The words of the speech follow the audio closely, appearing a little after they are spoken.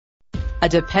A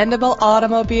dependable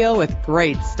automobile with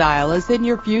great style is in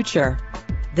your future.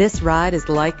 This ride is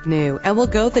like new and will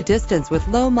go the distance with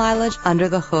low mileage under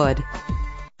the hood.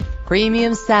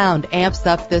 Premium sound amps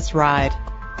up this ride.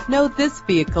 Know this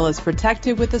vehicle is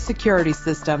protected with a security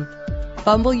system.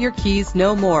 Fumble your keys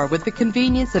no more with the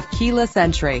convenience of keyless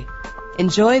entry.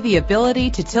 Enjoy the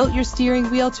ability to tilt your steering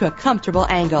wheel to a comfortable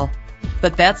angle.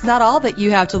 But that's not all that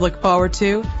you have to look forward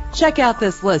to. Check out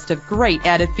this list of great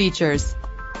added features.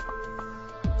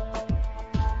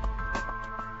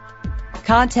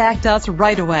 Contact us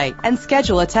right away and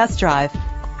schedule a test drive.